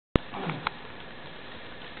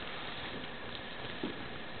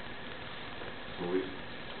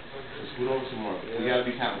Scoot over some more. We gotta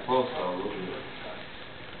be kind of close though, a little bit.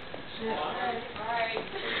 Alright.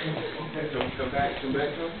 Come back, Tom. Come back, Tom.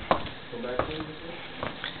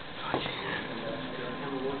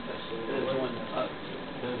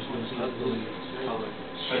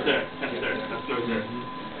 Right there. That's there. That's right there.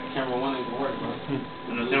 Camera 1 ain't gonna work, bro.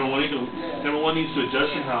 And camera one needs to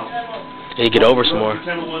adjust somehow. Hey, get over some more.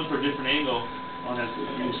 Camera 1 for a different angle on that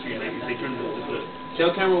view screen. Like if they turn the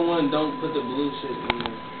Tell camera 1 don't put the blue shit in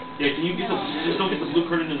there. yeah, can you get just don't get the blue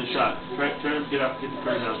curtain in the shot. Try to get the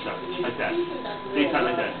curtain out of the shot. Like that. Stay tight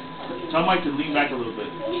like that. Tell Mike to lean back a little bit.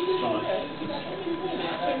 So much.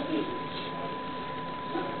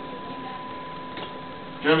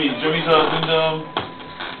 Jeremy's doing the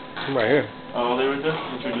I'm right here. oh, they right there?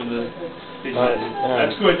 What you're doing the yeah.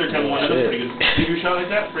 that's cool right there, camera 1. That looks Shit. pretty good. Keep your shot like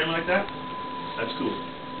that, frame it like that. That's cool.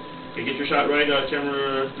 Okay, get your shot right,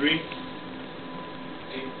 camera 3.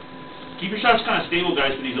 Keep your shots kind of stable,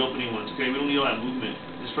 guys, for these opening ones, okay? We don't need all that movement.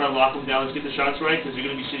 Just try to lock them down. Let's get the shots right, because you're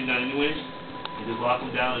going to be sitting down anyways. And just lock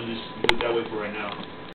them down and just do it that way for right now.